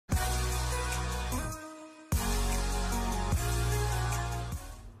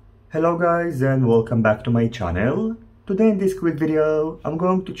Hello guys and welcome back to my channel. Today in this quick video I'm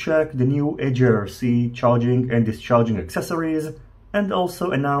going to check the new HGLRC charging and discharging accessories and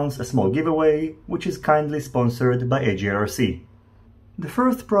also announce a small giveaway which is kindly sponsored by HGLRC. The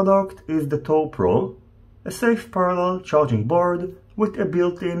first product is the Thor Pro, a safe parallel charging board with a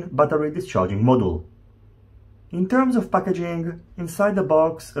built-in battery discharging module. In terms of packaging, inside the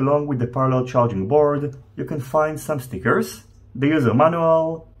box along with the parallel charging board you can find some stickers, the user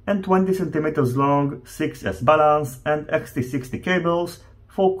manual, and 20 cm long 6S Balance and XT60 cables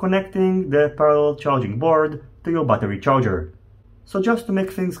for connecting the parallel charging board to your battery charger. So just to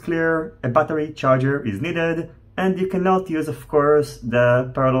make things clear, a battery charger is needed and you cannot use, of course,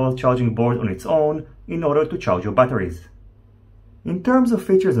 the parallel charging board on its own in order to charge your batteries. In terms of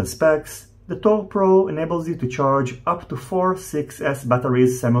features and specs, the Thor Pro enables you to charge up to 4 6S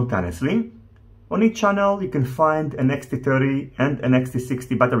batteries simultaneously. On each channel you can find an XT30 and an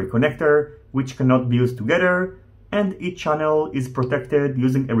XT60 battery connector which cannot be used together, and each channel is protected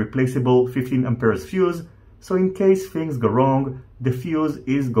using a replaceable 15 amperes fuse, so in case things go wrong the fuse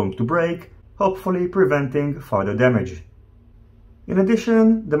is going to break, hopefully preventing further damage. In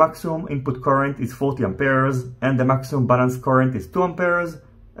addition, the maximum input current is 40 amperes and the maximum balance current is 2 amperes,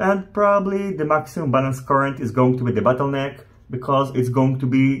 and probably the maximum balance current is going to be the bottleneck, because it's going to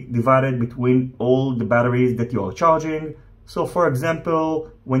be divided between all the batteries that you are charging. So for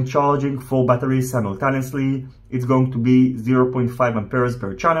example, when charging 4 batteries simultaneously, it's going to be 0.5 amperes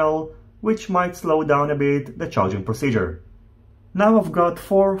per channel, which might slow down a bit the charging procedure. Now I've got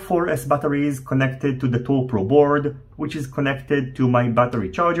 4 4S batteries connected to the Thor Pro board, which is connected to my battery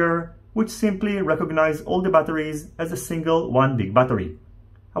charger, which simply recognize all the batteries as a single one big battery.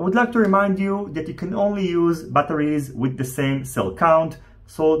 I would like to remind you that you can only use batteries with the same cell count,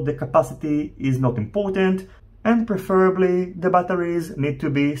 so the capacity is not important, and preferably the batteries need to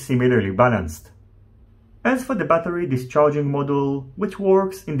be similarly balanced. As for the battery discharging module, which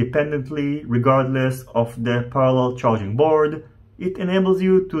works independently regardless of the parallel charging board, it enables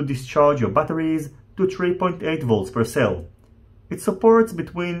you to discharge your batteries to 3.8 volts per cell. It supports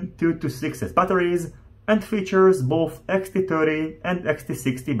between 2 to 6S batteries and features both XT30 and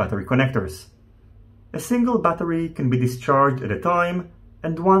XT60 battery connectors. A single battery can be discharged at a time,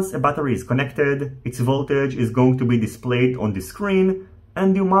 and once a battery is connected, its voltage is going to be displayed on the screen,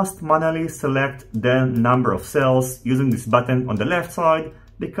 and you must manually select the number of cells using this button on the left side,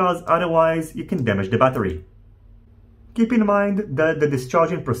 because otherwise you can damage the battery. Keep in mind that the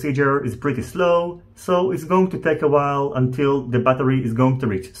discharging procedure is pretty slow, so it's going to take a while until the battery is going to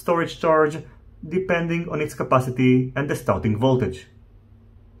reach storage charge, depending on its capacity and the starting voltage.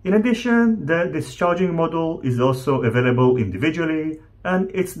 In addition, the discharging module is also available individually, and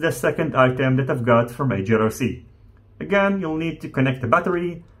it's the second item that I've got from HGLRC. Again, you'll need to connect the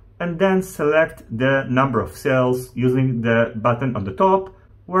battery and then select the number of cells using the button on the top,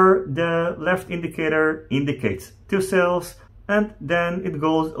 where the left indicator indicates 2 cells and then it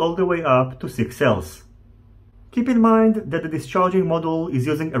goes all the way up to 6 cells. Keep in mind that the discharging module is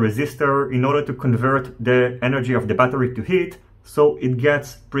using a resistor in order to convert the energy of the battery to heat, so it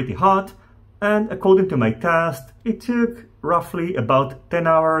gets pretty hot, and according to my test, it took roughly about 10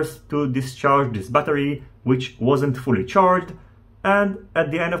 hours to discharge this battery, which wasn't fully charged, and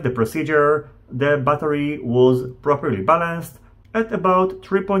at the end of the procedure, the battery was properly balanced at about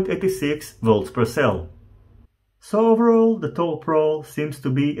 3.86 volts per cell. So overall, the Thor Pro seems to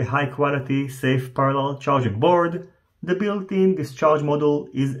be a high-quality, safe parallel charging board. The built-in discharge module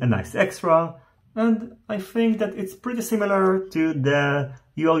is a nice extra, and I think that it's pretty similar to the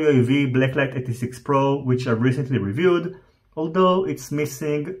UAV Blacklight 86 Pro, which I recently reviewed. Although it's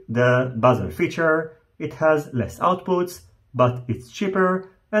missing the buzzer feature, it has less outputs, but it's cheaper,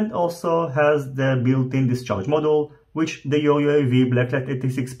 and also has the built-in discharge module, which the UAV Blacklight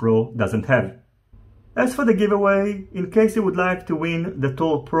 86 Pro doesn't have. As for the giveaway, in case you would like to win the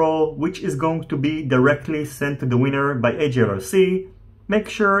Thor Pro, which is going to be directly sent to the winner by HGLRC, make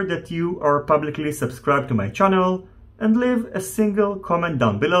sure that you are publicly subscribed to my channel and leave a single comment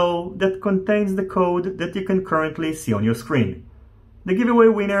down below that contains the code that you can currently see on your screen. The giveaway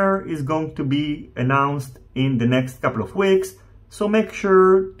winner is going to be announced in the next couple of weeks, so make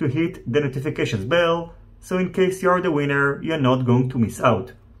sure to hit the notifications bell, so in case you're the winner, you're not going to miss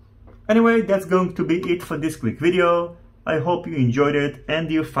out. Anyway, that's going to be it for this quick video. I hope you enjoyed it and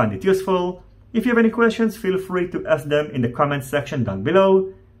you found it useful. If you have any questions, feel free to ask them in the comment section down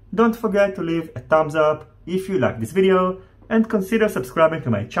below. Don't forget to leave a thumbs up if you like this video, and consider subscribing to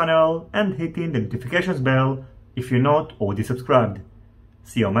my channel and hitting the notifications bell if you're not already subscribed.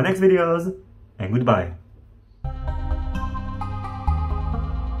 See you on my next videos, and goodbye.